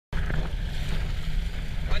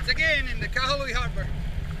Once again in the Kahului Harbor,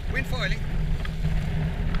 windfoiling,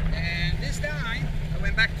 and this time I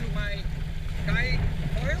went back to my kite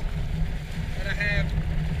foil, and I have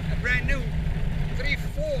a brand new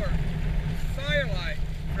 3/4 firelight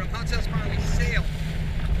from Hotel Smiley sail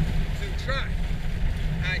to try.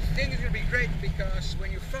 I think it's going to be great because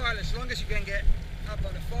when you foil, as long as you can get up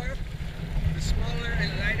on the foil, the smaller and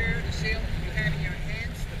lighter the sail you have in your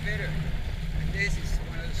hands, the better. And this is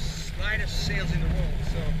one of the lightest sails in the world.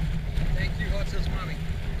 So thank you, Hotel Smiley,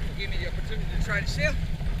 for giving me the opportunity to try the sail.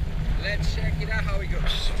 Let's check it out how it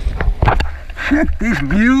goes. Check this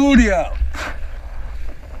beauty out.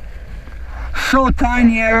 So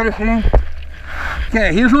tiny, everything.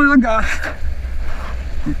 Okay, here's a little gust.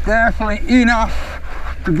 It's definitely enough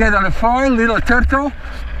to get on the foil. Little turtle.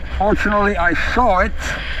 Fortunately, I saw it.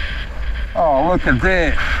 Oh, look at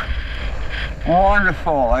this.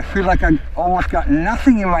 Wonderful. I feel like I almost got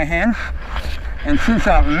nothing in my hands. And since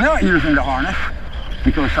I'm not using the harness,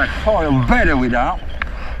 because I foil better without,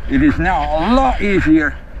 it is now a lot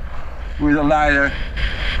easier with a lighter,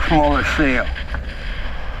 smaller sail.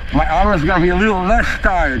 My arm is going to be a little less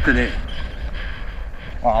tired today.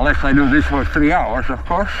 Well, unless I do this for 3 hours, of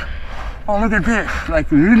course. Oh, look at this. Like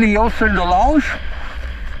really also in the lows.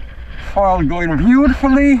 Foil going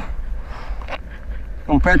beautifully.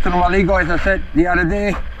 Compared to the Maligo, as I said the other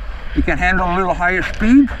day, you can handle a little higher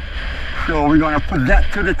speed. So we're going to put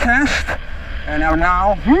that to the test. And I'm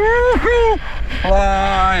now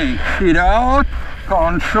flying. Feet out.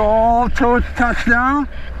 Control to touchdown.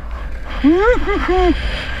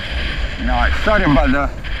 Nice. Sorry about the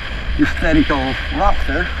hysterical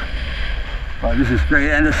laughter, but this is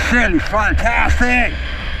great, and the sail is fantastic.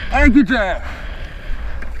 Thank you, Jeff.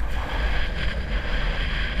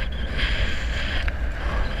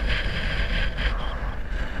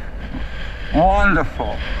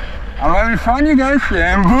 Wonderful. I'm having fun, you guys.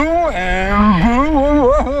 And boom, and boom.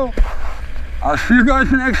 Whoa, whoa. I'll see you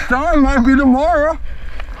guys next time. Might be tomorrow.